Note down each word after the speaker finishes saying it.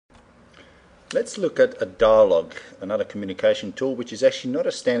Let's look at a dialogue, another communication tool, which is actually not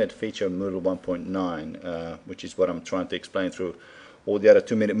a standard feature of Moodle 1.9, which is what I'm trying to explain through all the other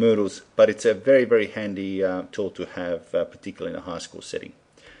 2-minute Moodles, but it's a very, very handy tool to have, particularly in a high school setting.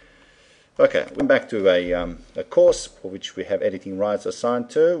 Okay, we're back to a course for which we have editing rights assigned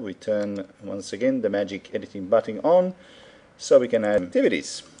to. We turn, once again, the magic editing button on so we can add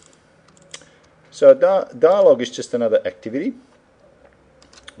activities. So dialogue is just another activity.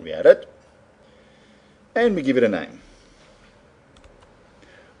 We add it. And we give it a name.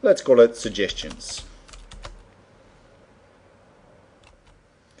 Let's call it suggestions.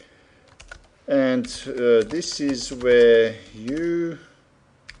 And this is where you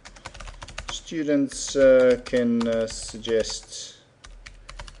students can suggest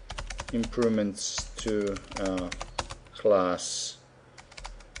improvements to our class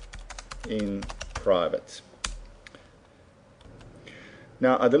in private.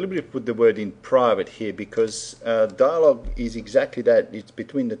 Now, I deliberately put the word in private here because dialogue is exactly that. It's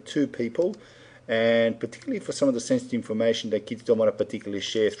between the two people, and particularly for some of the sensitive information that kids don't want to particularly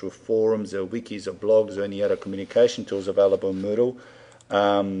share through forums or wikis or blogs or any other communication tools available in Moodle.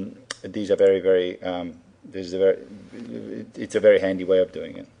 These are it's a very handy way of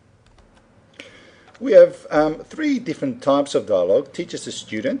doing it. We have 3 different types of dialogue: teacher to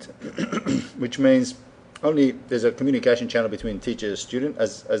student, which means only there's a communication channel between teacher and student,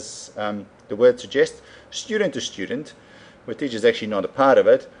 as the word suggests, student to student, where teacher is actually not a part of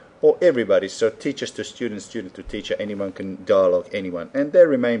it, or everybody, so teachers to student, student to teacher, anyone can dialogue anyone. And they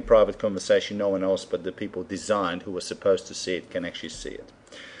remain private conversation, no one else but the people designed who were supposed to see it can actually see it.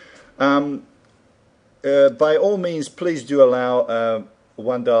 By all means, please do allow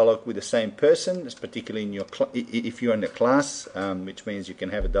one dialogue with the same person, particularly in your if you're in a class, which means you can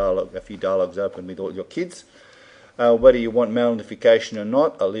have a few dialogues open with all your kids. Whether you want mail notification or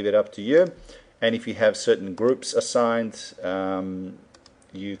not, I'll leave it up to you. And if you have certain groups assigned,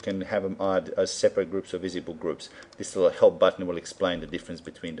 you can have them add as separate groups or visible groups. This little help button will explain the difference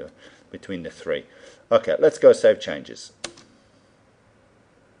between the 3. Okay, let's go save changes.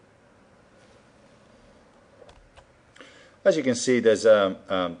 As you can see, there's a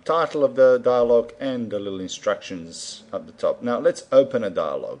title of the dialogue and the little instructions at the top. Now let's open a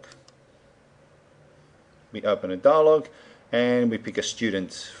dialogue. We open a dialogue and we pick a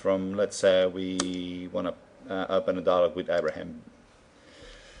student from, let's say we want to open a dialogue with Abraham.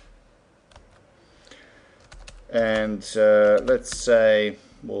 And let's say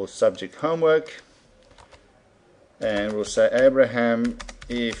we'll subject homework, and we'll say, Abraham,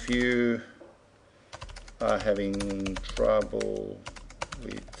 if you are having trouble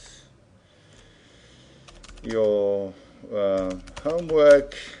with your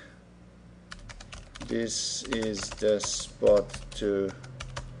homework, this is the spot to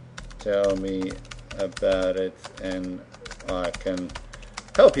tell me about it and I can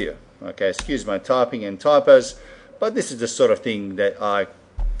help you. Okay, excuse my typing and typos, but this is the sort of thing that I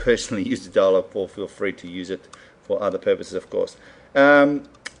personally use the dialogue for. Feel free to use it for other purposes, of course.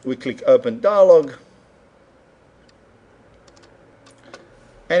 We click open dialogue.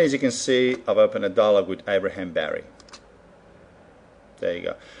 And as you can see, I've opened a dialogue with Abraham Barry. There you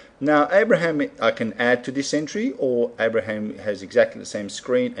go. Now, Abraham, I can add to this entry, or Abraham has exactly the same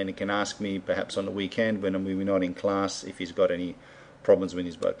screen, and he can ask me perhaps on the weekend when we're not in class if he's got any problems with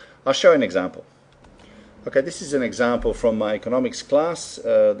his work. I'll show an example. Okay, this is an example from my economics class.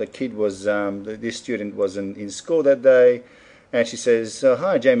 The kid was, this student was in school that day. And she says,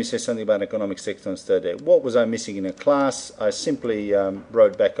 hi, Jamie says something about economics text on Thursday. What was I missing in a class? I simply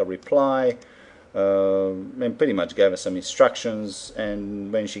wrote back a reply and pretty much gave her some instructions.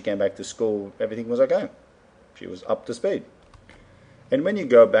 And when she came back to school, everything was okay. She was up to speed. And when you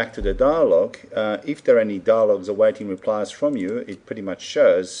go back to the dialogue, if there are any dialogues awaiting replies from you, it pretty much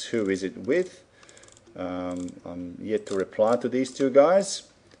shows who is it with. I'm yet to reply to these 2 guys.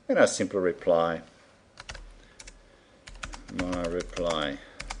 And I simply reply. My reply,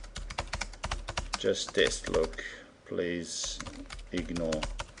 just test, look, please ignore.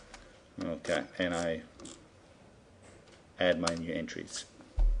 Okay, and I add my new entries.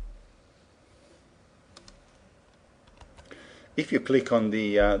 If you click on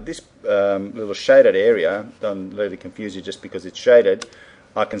the this little shaded area, don't let it confuse you just because it's shaded,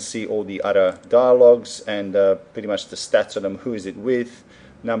 I can see all the other dialogues and pretty much the stats of them, who is it with,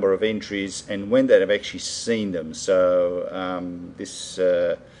 number of entries, and when they have actually seen them. So this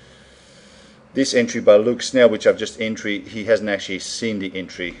entry by Luke Snell, which I've just entered, he hasn't actually seen the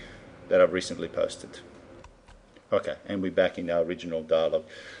entry that I've recently posted. Okay, and we're back in our original dialogue.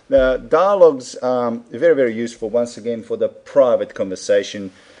 Now, dialogues are very, very useful, once again, for the private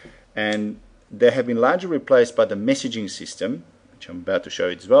conversation. And they have been largely replaced by the messaging system, which I'm about to show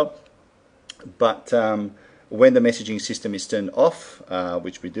you as well. But when the messaging system is turned off,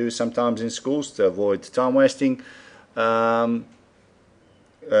 which we do sometimes in schools to avoid time wasting, dialogues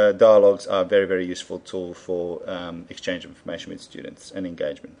are a very, very useful tool for exchange of information with students and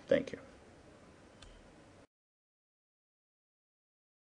engagement. Thank you.